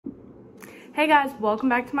Hey guys, welcome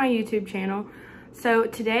back to my YouTube channel. So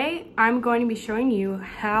today I'm going to be showing you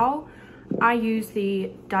how I use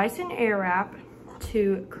the Dyson airwrap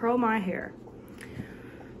to curl my hair.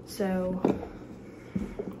 So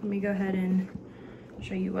let me go ahead and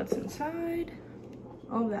show you what's inside,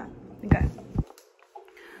 all of that. Okay,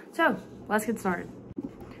 so let's get started.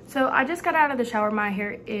 So I just got out of the shower. My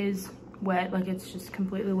hair is wet, like it's just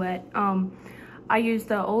completely wet. I use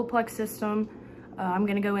the Olaplex system. I'm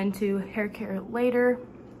gonna go into hair care later,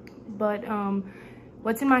 but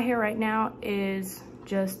what's in my hair right now is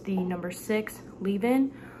just the number 6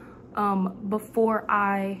 leave-in. Before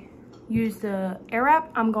I use the airwrap,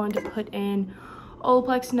 I'm going to put in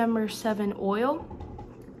Olaplex number 7 oil.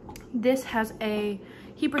 This has a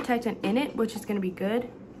heat protectant in it, which is gonna be good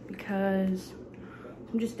because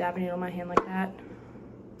I'm just dabbing it on my hand like that.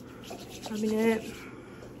 Rubbing it.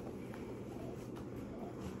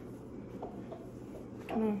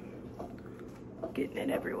 Getting it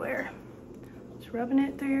everywhere. Just rubbing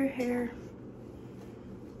it through your hair,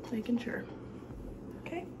 making sure.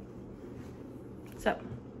 Okay. So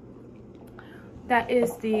that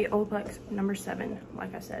is the Olaplex number 7,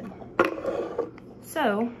 like I said.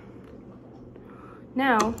 So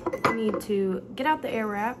now I need to get out the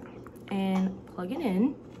airwrap and plug it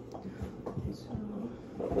in.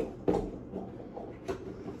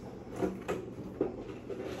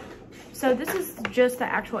 So this is just the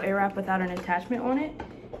actual airwrap without an attachment on it.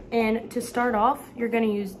 And to start off, you're gonna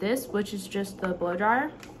use this, which is just the blow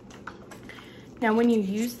dryer. Now when you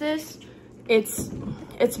use this, it's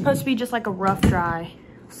supposed to be just like a rough dry.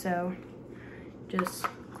 So just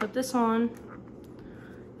clip this on,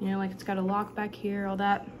 you know, like it's got a lock back here, all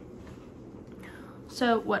that.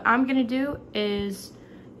 So what I'm gonna do is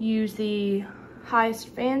use the highest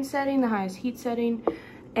fan setting, the highest heat setting,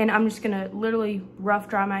 and I'm just gonna literally rough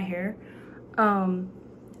dry my hair.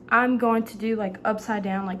 I'm going to do like upside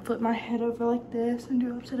down, like flip my head over like this and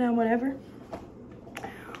do upside down, whatever.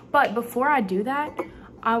 But before I do that,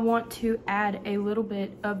 I want to add a little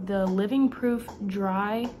bit of the Living Proof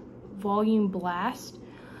Dry Volume Blast.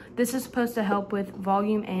 This is supposed to help with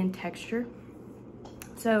volume and texture.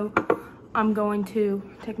 So I'm going to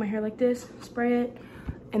take my hair like this, spray it,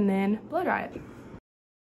 and then blow dry it.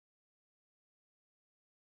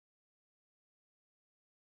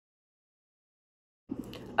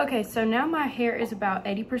 Okay, so now my hair is about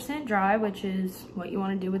 80% dry, which is what you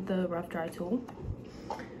want to do with the rough dry tool.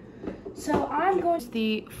 So I'm going to use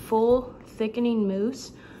the full thickening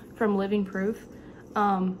mousse from Living Proof.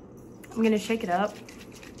 I'm going to shake it up.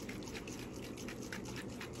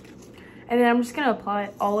 And then I'm just going to apply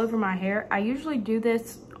it all over my hair. I usually do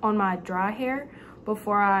this on my dry hair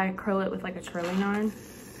before I curl it with like a curling iron.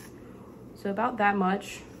 So about that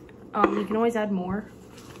much. You can always add more.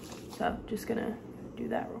 So just going to do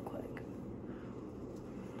that real quick.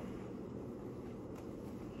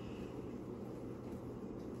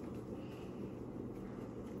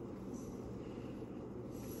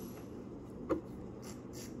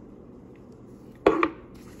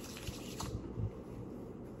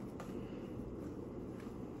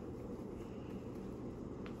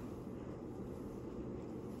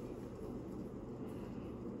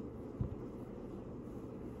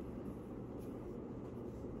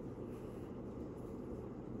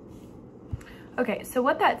 Okay, so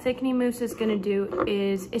what that thickening mousse is gonna do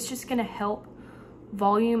is it's just gonna help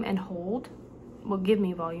volume and hold. Well, give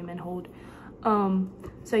me volume and hold.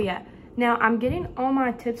 So yeah, now I'm getting all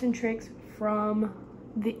my tips and tricks from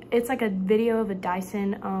it's like a video of a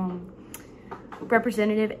Dyson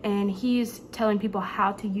representative, and he's telling people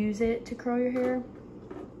how to use it to curl your hair.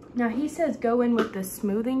 Now he says go in with the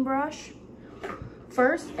smoothing brush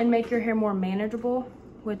first and make your hair more manageable,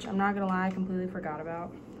 which I'm not gonna lie, I completely forgot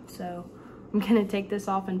about. So I'm gonna take this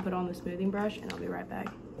off and put on the smoothing brush, and I'll be right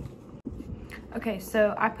back. Okay,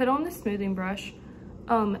 so I put on the smoothing brush.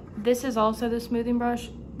 This is also the smoothing brush.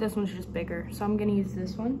 This one's just bigger, so I'm gonna use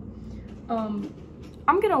this one.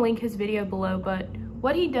 I'm gonna link his video below, but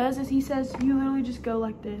what he does is he says you literally just go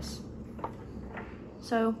like this.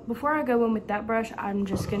 So before I go in with that brush, I'm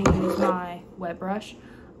just gonna use my wet brush.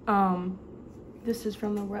 This is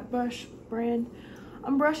from the Wet Brush brand.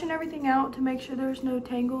 I'm brushing everything out to make sure there's no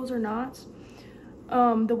tangles or knots.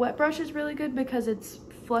 The wet brush is really good because it's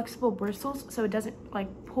flexible bristles, so it doesn't like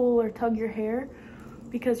pull or tug your hair,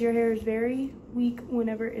 because your hair is very weak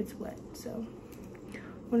whenever it's wet. So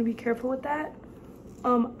I'm gonna be careful with that.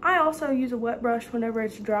 I also use a wet brush whenever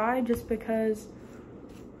it's dry, just because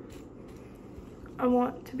I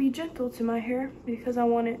want to be gentle to my hair, because I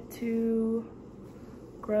want it to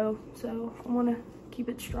grow. So I want to keep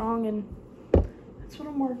it strong, and that's what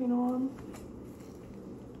I'm working on.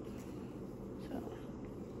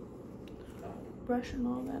 brushing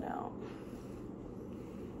all that out.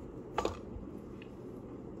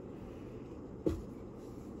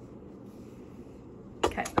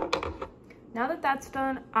 Okay, now that that's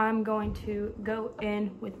done, I'm going to go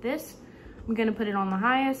in with this. I'm gonna put it on the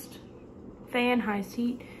highest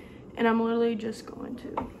heat, and I'm literally just going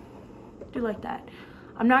to do like that.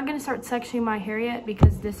 I'm not gonna start sectioning my hair yet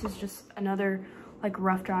because this is just another like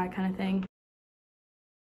rough dry kind of thing.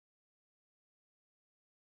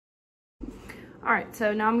 All right,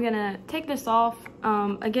 so now I'm gonna take this off.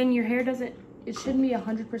 Again, your hair it shouldn't be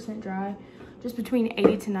 100% dry, just between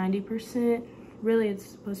 80 to 90%. Really, it's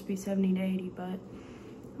supposed to be 70 to 80, but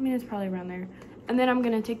I mean, it's probably around there. And then I'm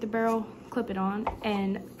gonna take the barrel, clip it on,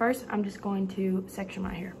 and first I'm just going to section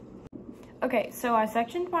my hair. Okay, so I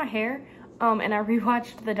sectioned my hair, and I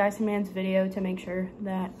rewatched the Dyson Man's video to make sure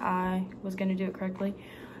that I was gonna do it correctly.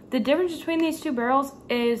 The difference between these two barrels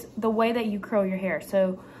is the way that you curl your hair.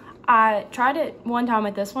 So I tried it one time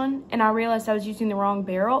with this one, and I realized I was using the wrong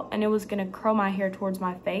barrel, and it was gonna curl my hair towards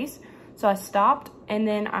my face. So I stopped, and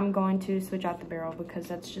then I'm going to switch out the barrel because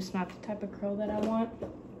that's just not the type of curl that I want.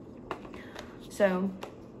 So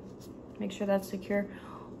make sure that's secure.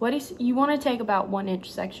 You want to take about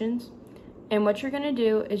 1-inch sections, and what you're gonna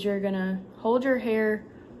do is you're gonna hold your hair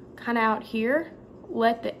kind of out here,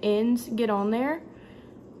 let the ends get on there.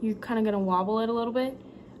 You're kind of gonna wobble it a little bit,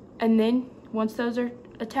 and then once those are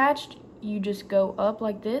attached, you just go up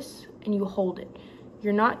like this and you hold it.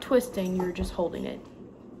 You're not twisting, you're just holding it.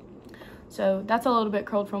 So that's a little bit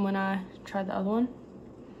curled from when I tried the other one.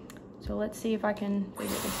 So let's see if I can figure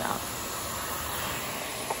this out.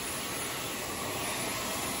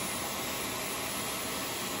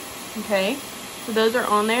 Okay, so those are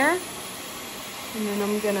on there, and then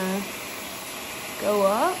I'm gonna go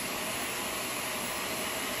up.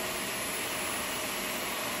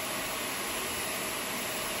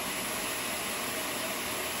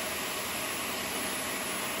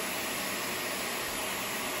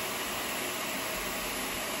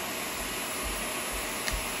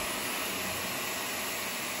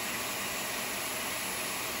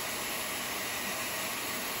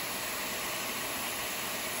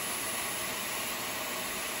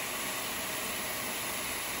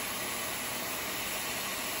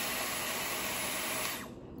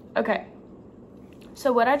 Okay,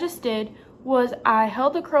 so what I just did was I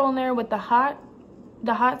held the curl in there with the hot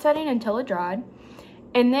setting until it dried,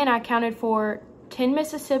 and then I counted for 10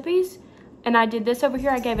 Mississippis, and I did this over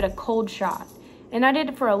here. I gave it a cold shot, and I did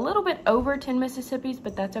it for a little bit over 10 Mississippis,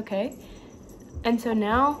 but that's okay. And so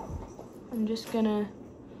now I'm just gonna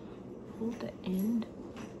hold the end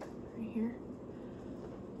right here.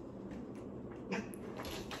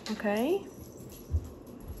 Okay.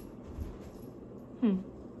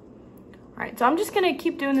 All right, so I'm just gonna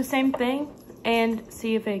keep doing the same thing and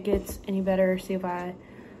see if it gets any better, see if I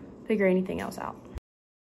figure anything else out.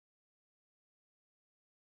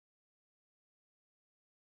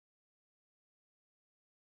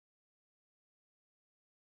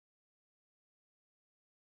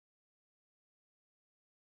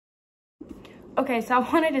 Okay, so I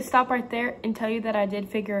wanted to stop right there and tell you that I did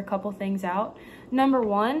figure a couple things out. Number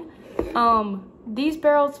one, these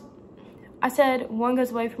barrels, I said one goes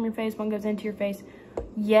away from your face, one goes into your face.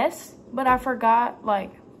 Yes, but I forgot, like,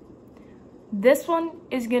 this one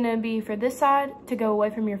is gonna be for this side to go away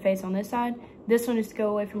from your face on this side. This one is to go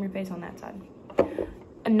away from your face on that side.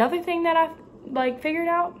 Another thing that I figured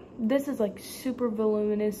out, this is like super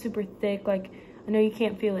voluminous, super thick. Like, I know you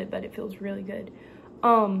can't feel it, but it feels really good.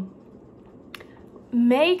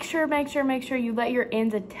 Make sure you let your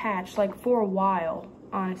ends attach, like, for a while,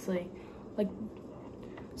 honestly. Like,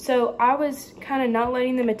 so I was kind of not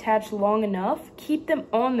letting them attach long enough. Keep them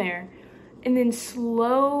on there and then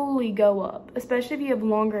slowly go up, especially if you have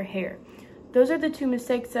longer hair. Those are the two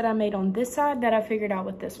mistakes that I made on this side that I figured out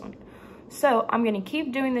with this one. So I'm gonna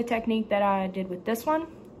keep doing the technique that I did with this one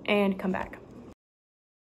and come back.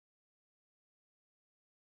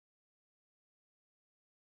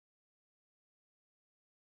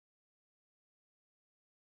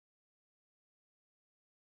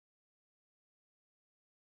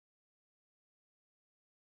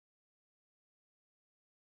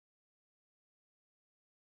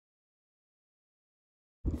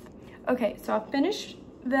 Okay, so I finished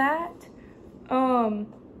that.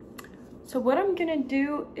 So what I'm gonna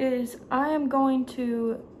do is I am going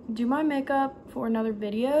to do my makeup for another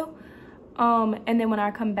video. And then when I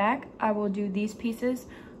come back, I will do these pieces.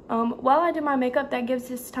 While I do my makeup, that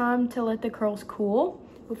gives us time to let the curls cool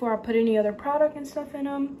before I put any other product and stuff in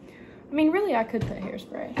them. I mean, really, I could put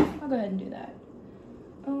hairspray. I'll go ahead and do that.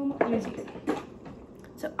 Let me see.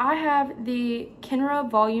 So I have the Kenra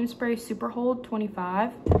Volume Spray Super Hold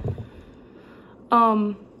 25.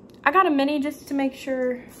 I got a mini just to make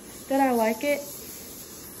sure that I like it.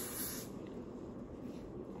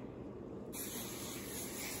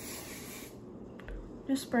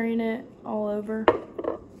 Just spraying it all over.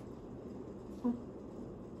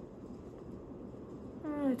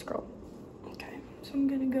 Oh, it's girl. Okay, so I'm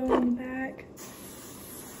gonna go in the back.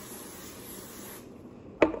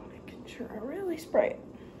 Making sure I really spray it.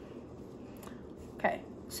 Okay,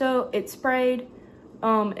 so it's sprayed.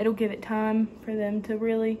 It'll give it time for them to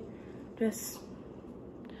really just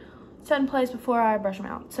set in place before I brush them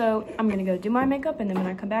out. So I'm gonna go do my makeup, and then when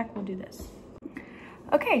I come back, we'll do this.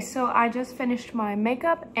 Okay, so I just finished my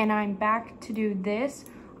makeup and I'm back to do this.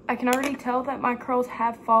 I can already tell that my curls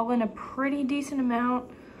have fallen a pretty decent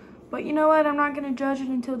amount, but you know what? I'm not gonna judge it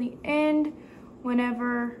until the end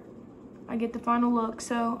whenever I get the final look.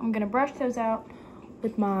 So I'm gonna brush those out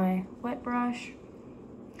with my wet brush.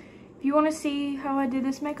 If you wanna see how I did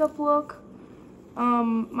this makeup look,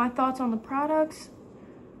 my thoughts on the products,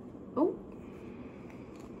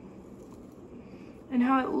 and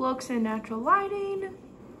how it looks in natural lighting,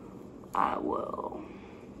 I will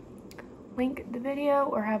link the video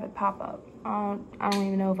or have it pop up. I don't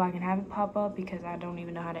even know if I can have it pop up because I don't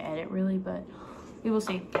even know how to edit really, but we will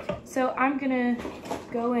see. So I'm gonna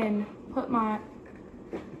go and put my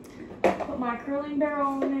curling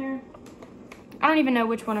barrel in there. I don't even know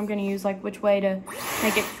which one I'm gonna use, like which way to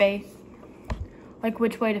make it face, like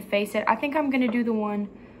which way to face it. I think I'm gonna do the one,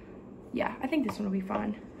 yeah, I think this one will be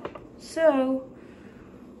fine. So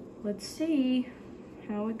let's see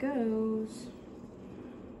how it goes.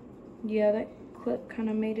 Yeah, that clip kind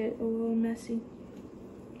of made it a little messy.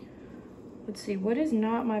 Let's see, what is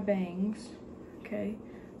not my bangs? Okay,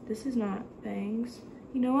 this is not bangs.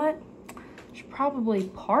 You know what? I should probably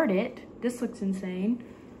part it. This looks insane.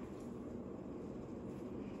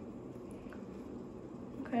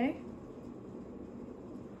 Okay.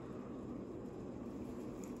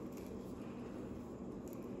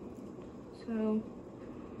 So,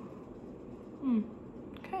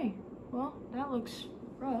 okay, well, that looks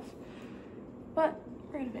rough, but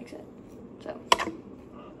we're gonna fix it. So,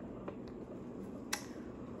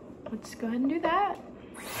 let's go ahead and do that.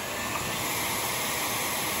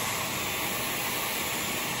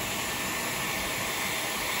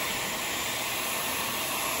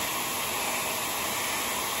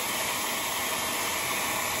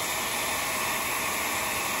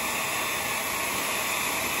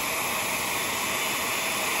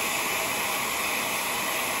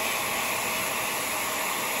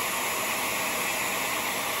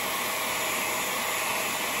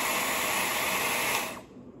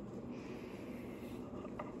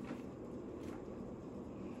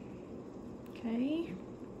 Okay.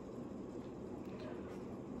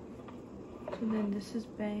 So then this is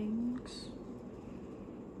bangs.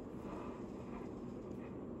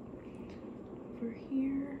 Over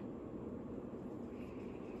here.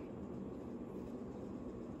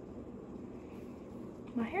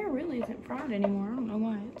 My hair really isn't fried anymore. I don't know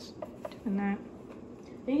why it's doing that.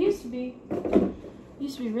 It used to be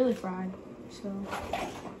really fried, so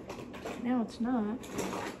now it's not.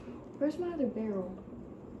 Where's my other barrel?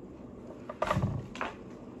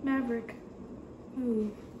 Maverick.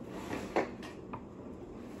 Ooh.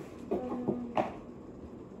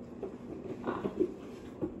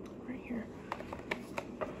 Right here.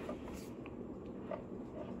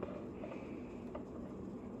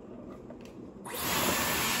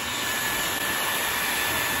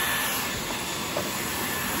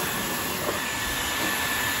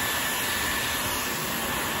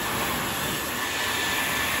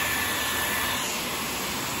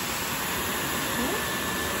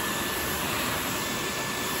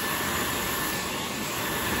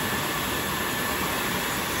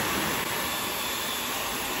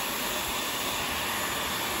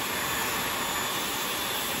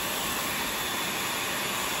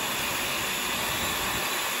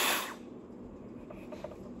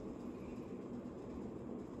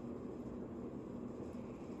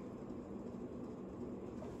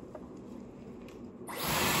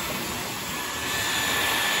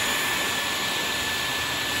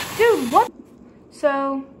 Dude, what?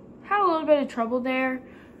 So, had a little bit of trouble there.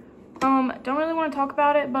 Don't really want to talk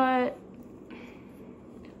about it, but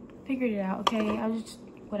figured it out, okay? I was just,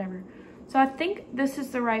 whatever. So I think this is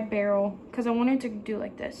the right barrel because I wanted to do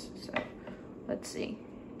like this. So, let's see.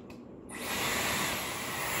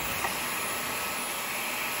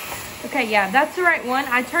 Okay, yeah, that's the right one.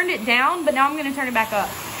 I turned it down, but now I'm gonna turn it back up.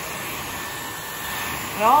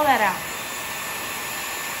 Get all that out.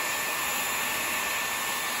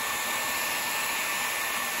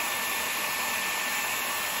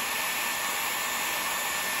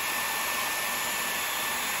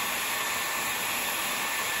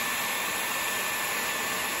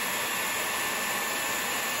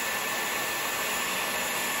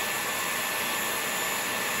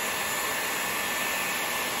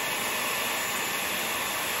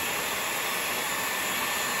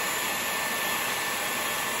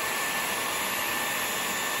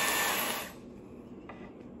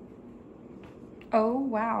 Oh,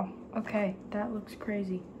 wow. Okay, that looks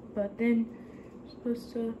crazy. But then I'm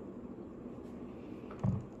supposed to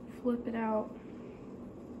flip it out.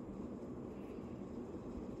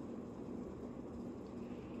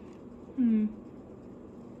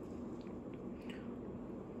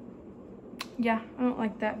 Yeah, I don't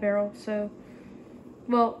like that barrel, so,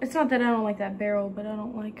 well, it's not that I don't like that barrel, but I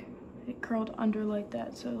don't like it curled under like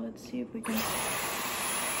that, so let's see if we can,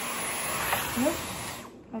 nope,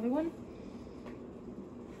 other one,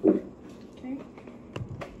 okay,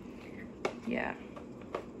 yeah.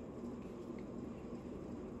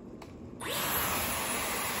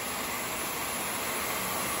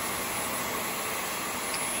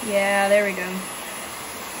 Yeah, there we go.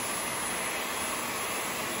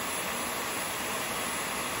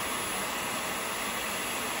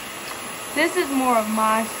 This is more of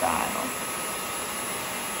my style.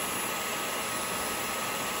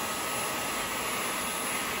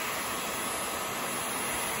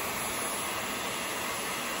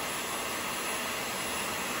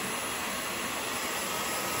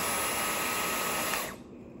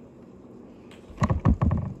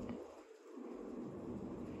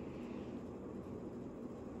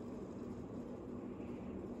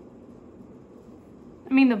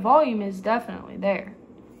 I mean, the volume is definitely there.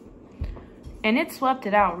 And it swept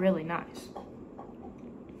it out really nice.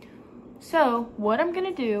 So, what I'm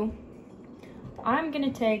gonna do, I'm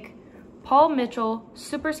gonna take Paul Mitchell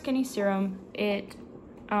Super Skinny Serum. It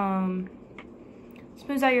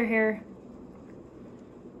smooths out your hair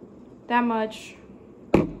that much.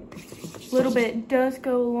 A little bit does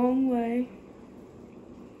go a long way.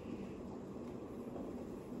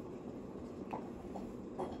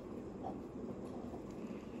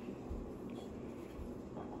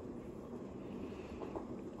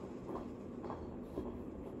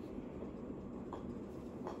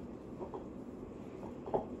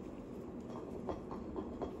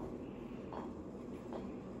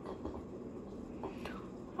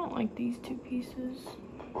 I don't like these two pieces,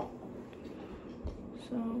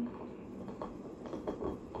 so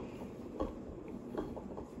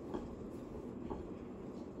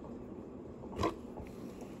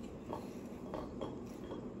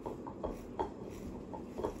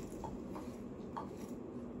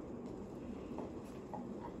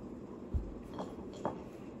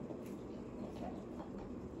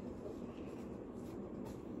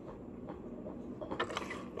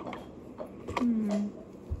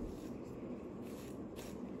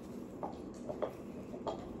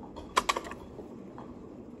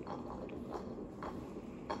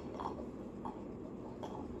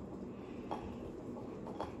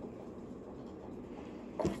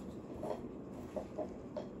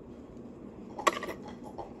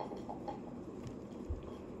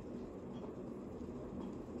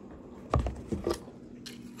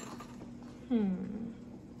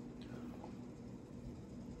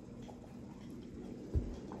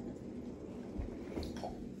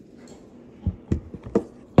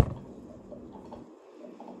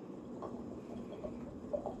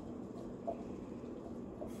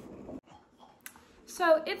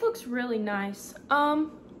So it looks really nice.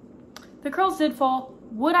 The curls did fall.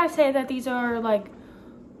 Would I say that these are like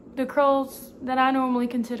the curls that I normally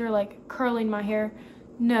consider like curling my hair?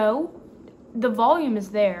 No. The volume is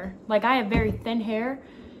there. Like, I have very thin hair,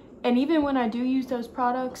 and even when I do use those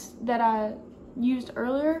products that I used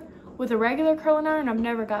earlier with a regular curling iron, I've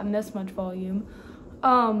never gotten this much volume.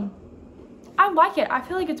 I like it. I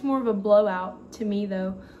feel like it's more of a blowout to me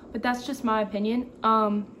though, but that's just my opinion.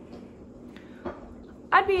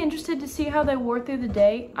 I'd be interested to see how they wore through the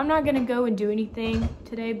day. I'm not gonna go and do anything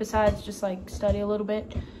today besides just like study a little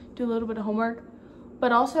bit, do a little bit of homework.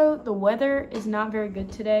 But also the weather is not very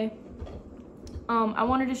good today. I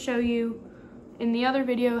wanted to show you in the other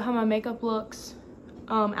video how my makeup looks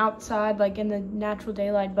outside, like in the natural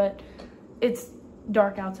daylight, but it's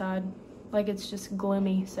dark outside. Like, it's just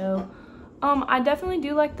gloomy. So I definitely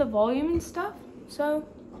do like the volume and stuff. So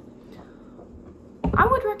I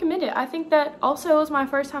would recommend it. I think that also was my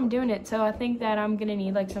first time doing it, so I think that I'm gonna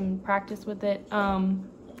need like some practice with it.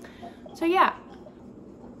 So yeah.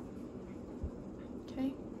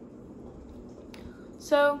 Okay.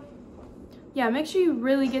 So yeah, make sure you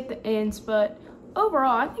really get the ends, but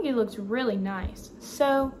overall I think it looks really nice.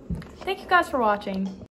 So thank you guys for watching.